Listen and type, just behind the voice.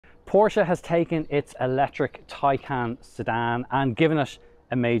Porsche has taken its electric Taycan sedan and given it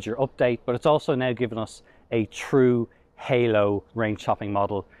a major update, but it's also now given us a true halo range topping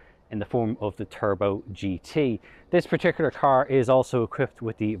model in the form of the Turbo GT. This particular car is also equipped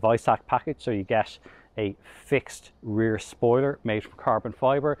with the Weissach package, so you get a fixed rear spoiler made from carbon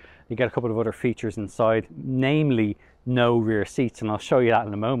fiber. You get a couple of other features inside, namely no rear seats, and I'll show you that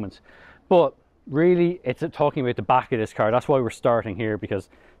in a moment. But really, it's talking about the back of this car. That's why we're starting here, because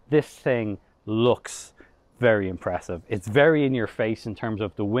this thing looks very impressive. It's very in your face in terms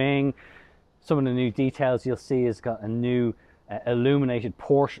of the wing. Some of the new details you'll see is got a new illuminated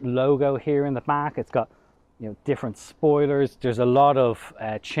Porsche logo here in the back. It's got, you know, different spoilers. There's a lot of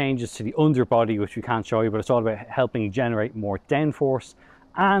changes to the underbody, which we can't show you, but it's all about helping generate more downforce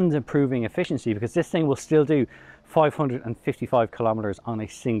and improving efficiency, because this thing will still do 555 kilometers on a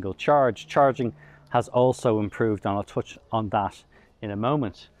single charge. Charging has also improved, and I'll touch on that in a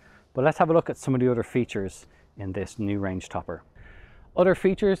moment. But let's have a look at some of the other features in this new range topper. Other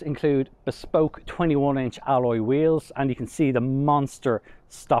features include bespoke 21-inch alloy wheels, and you can see the monster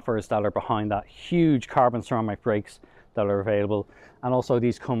stoppers that are behind that, huge carbon ceramic brakes that are available, and also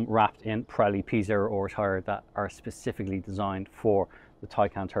these come wrapped in Pirelli P0 ore tire that are specifically designed for the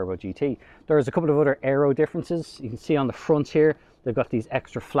Taycan Turbo GT. There's a couple of other aero differences. You can see on the front here, they've got these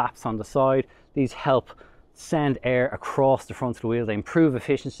extra flaps on the side. These help send air across the front of the wheel. They improve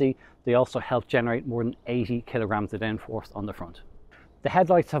efficiency. They also help generate more than 80 kilograms of downforce on the front. The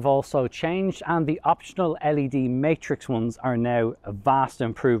headlights have also changed, and the optional LED matrix ones are now a vast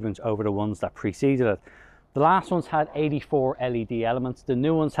improvement over the ones that preceded it. The last ones had 84 LED elements. The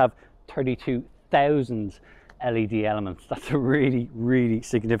new ones have 32,000 LED elements. That's a really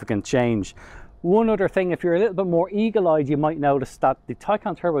significant change. One other thing, if you're a little bit more eagle-eyed, you might notice that the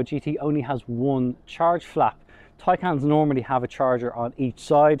Taycan Turbo GT only has one charge flap. Taycans normally have a charger on each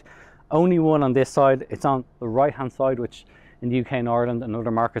side. Only one on this side. It's on the right-hand side, which in the UK and Ireland and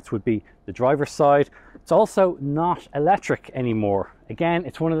other markets would be the driver's side. It's also not electric anymore. Again,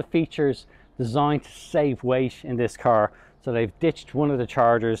 it's one of the features designed to save weight in this car. So they've ditched one of the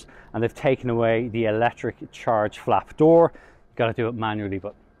chargers and they've taken away the electric charge flap door. You've got to do it manually,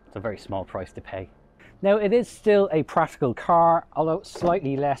 but it's a very small price to pay. Now, it is still a practical car, although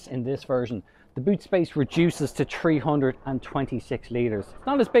slightly less in this version. The boot space reduces to 326 litres. It's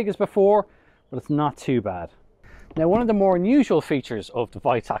not as big as before, but it's not too bad. Now, one of the more unusual features of the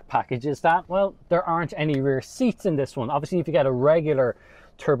Weissach package is that, well, there aren't any rear seats in this one. Obviously, if you get a regular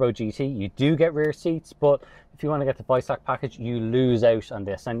Turbo GT, you do get rear seats, but if you want to get the Weissach package, you lose out on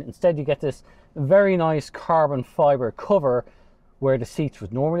this. And instead, you get this very nice carbon fiber cover where the seats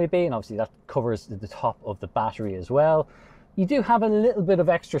would normally be, and obviously that covers the top of the battery as well. You do have a little bit of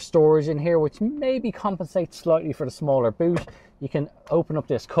extra storage in here, which maybe compensates slightly for the smaller boot. You can open up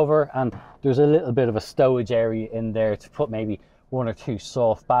this cover and there's a little bit of a stowage area in there to put maybe one or two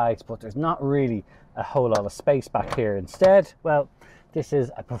soft bags, but there's not really a whole lot of space back here. Instead, well, this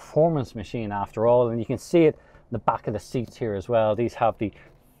is a performance machine after all, and you can see it in the back of the seats here as well. These have the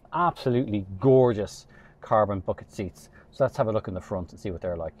absolutely gorgeous carbon bucket seats. So let's have a look in the front and see what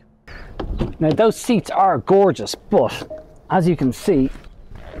they're like. Now, those seats are gorgeous, but as you can see,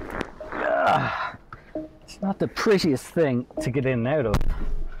 it's not the prettiest thing to get in and out of.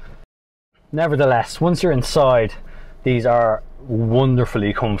 Nevertheless, once you're inside, these are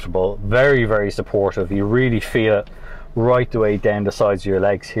wonderfully comfortable, very supportive. You really feel it right the way down the sides of your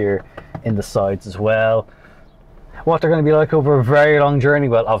legs here, in the sides as well. What they're going to be like over a very long journey,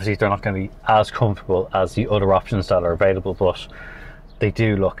 well, obviously they're not going to be as comfortable as the other options that are available, but they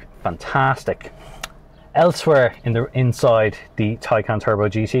do look fantastic. Elsewhere inside the Taycan Turbo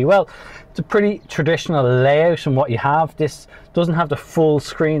GT, well, it's a pretty traditional layout in what you have. This doesn't have the full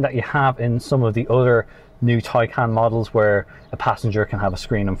screen that you have in some of the other new Taycan models where a passenger can have a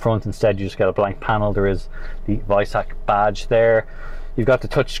screen in front. Instead, you just get a blank panel. There is the Weissach badge there. You've got the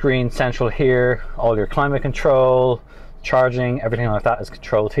touchscreen central here, all your climate control, charging, everything like that is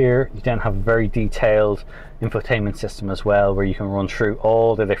controlled here. You then have a very detailed infotainment system as well, where you can run through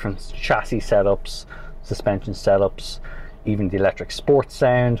all the different chassis setups, suspension setups, even the electric sports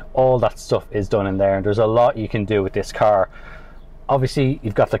sound. All that stuff is done in there, and there's a lot you can do with this car. Obviously,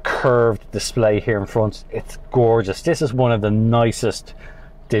 you've got the curved display here in front. It's gorgeous. This is one of the nicest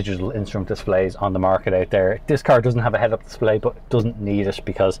digital instrument displays on the market out there. This car doesn't have a head-up display, but it doesn't need it,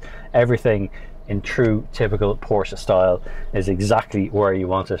 because everything in true typical Porsche style is exactly where you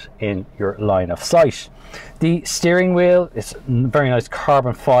want it in your line of sight. The steering wheel is very nice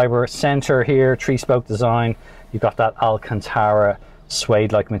carbon fiber center here, 3-spoke design. You've got that Alcantara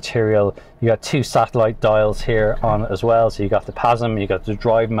suede-like material. You got 2 satellite dials here on it as well. So you got the PASM, you got the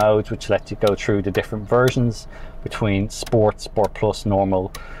drive modes, which let you go through the different versions between Sport, Sport Plus,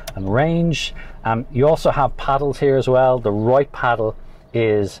 Normal and Range. You also have paddles here as well. The right paddle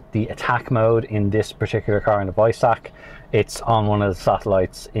is the attack mode in this particular car in the Weissach. It's on one of the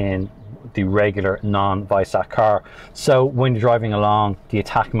satellites in the regular non-Weissach car. So when you're driving along, the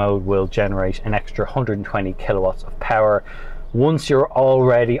attack mode will generate an extra 120 kilowatts of power. Once you're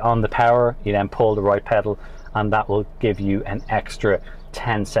already on the power, you then pull the right pedal and that will give you an extra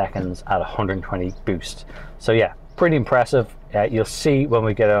 10 seconds at 120 boost. So yeah, pretty impressive. You'll see when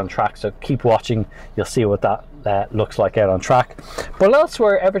we get it on track, so keep watching, you'll see what that looks like out on track. But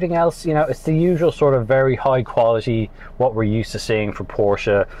elsewhere, everything else, you know, it's the usual sort of very high quality, what we're used to seeing from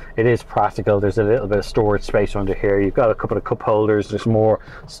Porsche. It is practical. There's a little bit of storage space under here. You've got a couple of cup holders. There's more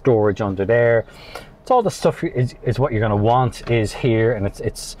storage under there. It's all the stuff is what you're going to want is here, and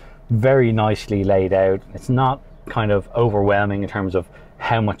it's very nicely laid out. It's not kind of overwhelming in terms of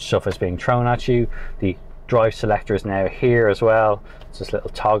how much stuff is being thrown at you. The drive selector is now here as well. It's this little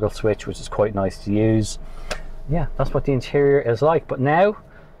toggle switch, which is quite nice to use. Yeah, that's what the interior is like. But now,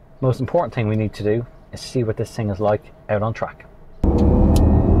 most important thing we need to do is see what this thing is like out on track.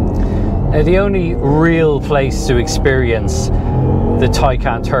 Now, the only real place to experience the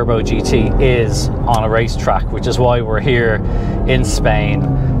Taycan Turbo GT is on a racetrack, which is why we're here in Spain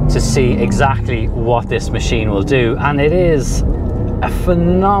to see exactly what this machine will do. And it is a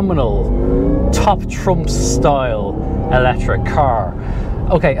phenomenal top trump style electric car.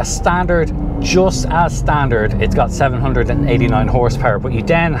 Okay, a standard, just as standard, it's got 789 horsepower, but you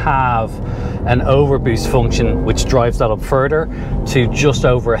then have an overboost function which drives that up further to just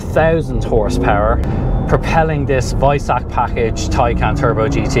over 1,000 horsepower, propelling this Weissach package Taycan Turbo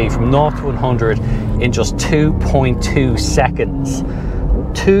GT from 0 to 100 in just 2.2 seconds.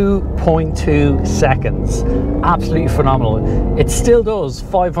 2.2 seconds. Absolutely phenomenal. It still does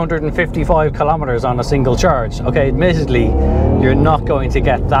 555 kilometers on a single charge. Okay, admittedly, you're not going to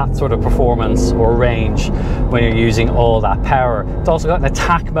get that sort of performance or range when you're using all that power. It's also got an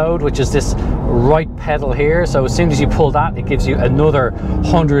attack mode, which is this right pedal here. So as soon as you pull that, it gives you another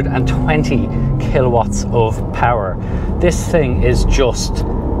 120 kilowatts of power. This thing is just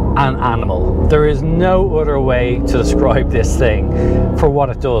an animal. There is no other way to describe this thing for what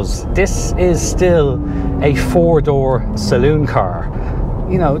it does. This is still a 4-door saloon car.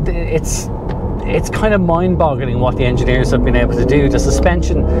 You know, it's kind of mind-boggling what the engineers have been able to do. The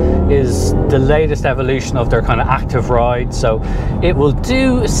suspension is the latest evolution of their kind of active ride, so it will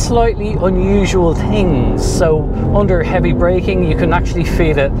do slightly unusual things. So under heavy braking, you can actually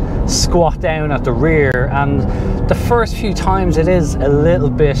feel it squat down at the rear, and the first few times it is a little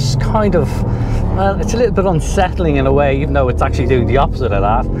bit kind of, well, it's a little bit unsettling in a way, even though it's actually doing the opposite of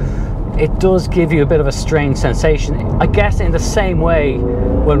that. It does give you a bit of a strange sensation, I guess, in the same way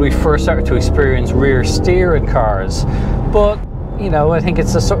when we first started to experience rear steer in cars. But, you know, I think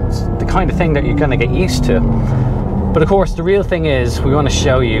it's the kind of thing that you're going to get used to. But of course, the real thing is we want to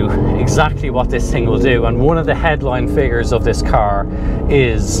show you exactly what this thing will do. And one of the headline figures of this car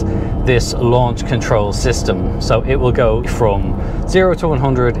is this launch control system. So it will go from 0 to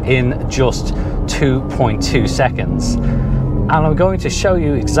 100 in just 2.2 seconds. And I'm going to show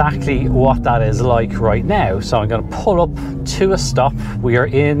you exactly what that is like right now. So I'm going to pull up to a stop. We are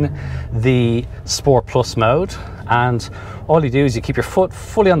in the Sport Plus mode, and all you do is you keep your foot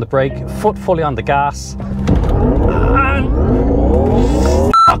fully on the brake, foot fully on the gas, and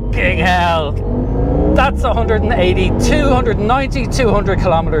fucking hell, that's 180, 290, 200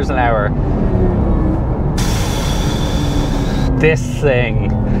 kilometers an hour. This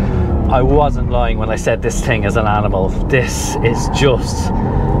thing, I wasn't lying when I said this thing is an animal. This is just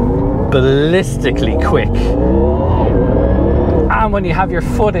ballistically quick. And when you have your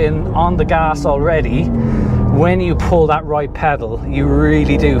foot in on the gas already, when you pull that right pedal, you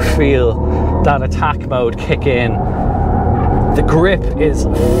really do feel that attack mode kick in. The grip is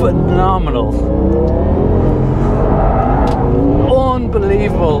phenomenal.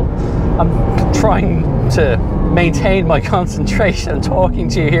 Unbelievable. I'm trying to maintain my concentration talking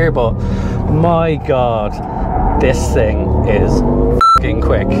to you here, but my god, this thing is fucking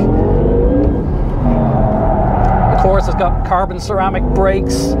quick. Of course, it's got carbon ceramic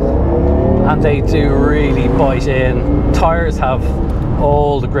brakes, and they do really bite in. Tires have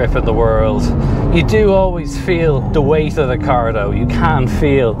all the grip in the world. You do always feel the weight of the car though. You can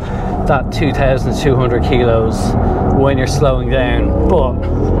feel that 2,200 kilos when you're slowing down, but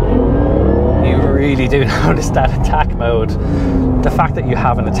you really do notice that attack mode. The fact that you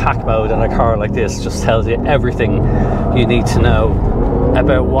have an attack mode in a car like this just tells you everything you need to know.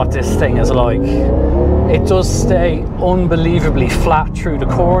 about what this thing is like. It does stay unbelievably flat through the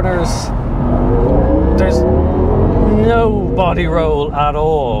corners. There's no body roll at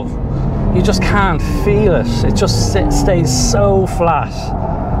all. You just can't feel it. It just stays so flat.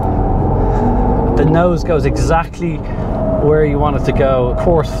 The nose goes exactly where you want it to go. Of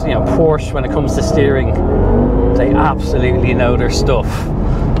course, you know, Porsche, when it comes to steering, they absolutely know their stuff.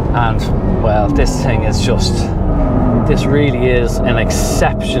 And well, this thing is just, this really is an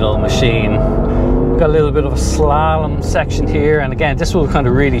exceptional machine. We've got a little bit of a slalom section here, and again, this will kind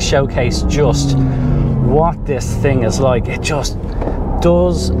of really showcase just what this thing is like. It just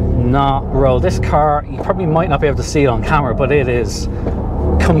does not roll. This car, you probably might not be able to see it on camera, but it is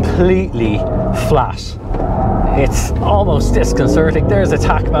completely flat. It's almost disconcerting. There's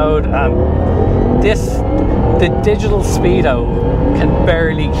attack mode, and the digital speedo can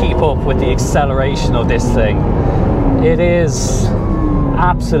barely keep up with the acceleration of this thing. It is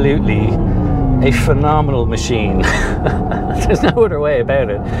absolutely a phenomenal machine. There's no other way about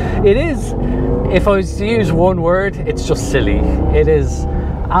it. It is, if I was to use one word, it's just silly. It is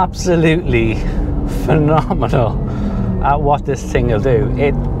absolutely phenomenal at what this thing will do.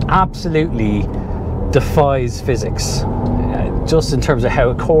 It absolutely defies physics, just in terms of how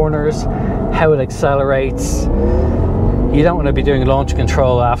it corners, how it accelerates. You don't want to be doing launch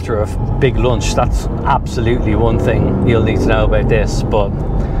control after a big lunch. That's absolutely one thing you'll need to know about this. But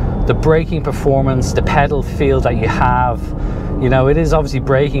the braking performance, the pedal feel that you have, you know, it is obviously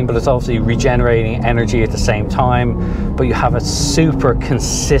braking, but it's obviously regenerating energy at the same time. But you have a super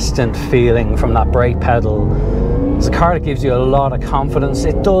consistent feeling from that brake pedal. It's a car that gives you a lot of confidence.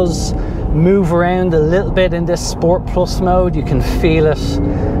 It does move around a little bit in this Sport Plus mode. You can feel it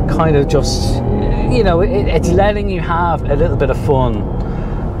kind of just, you know, it's letting you have a little bit of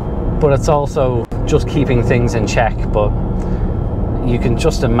fun, but it's also just keeping things in check. But you can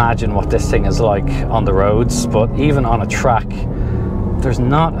just imagine what this thing is like on the roads. But even on a track, there's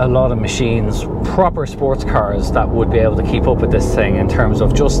not a lot of machines, proper sports cars, that would be able to keep up with this thing in terms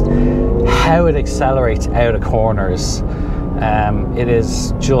of just how it accelerates out of corners. It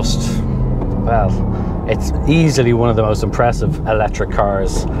is just, well, it's easily one of the most impressive electric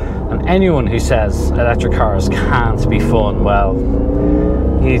cars. And anyone who says electric cars can't be fun, well,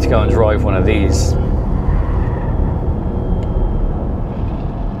 you need to go and drive one of these.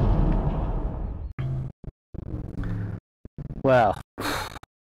 Well,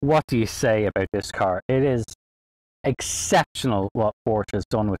 what do you say about this car? It is exceptional what Porsche has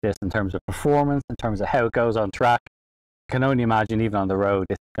done with this in terms of performance, in terms of how it goes on track. I can only imagine even on the road,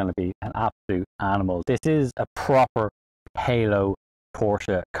 it's going to be an absolute animal. This is a proper halo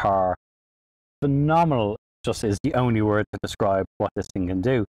Porsche car. Phenomenal just is the only word to describe what this thing can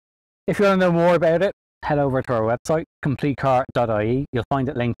do. If you want to know more about it, head over to our website, CompleteCar.ie. You'll find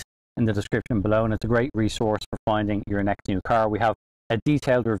it linked in the description below, and it's a great resource for finding your next new car. We have a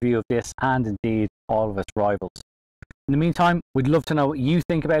detailed review of this and indeed all of its rivals. In the meantime, we'd love to know what you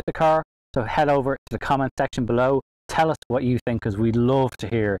think about the car, so head over to the comment section below. Tell us what you think, because we'd love to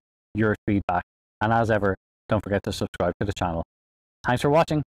hear your feedback. And as ever, don't forget to subscribe to the channel. Thanks for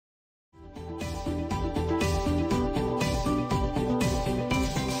watching.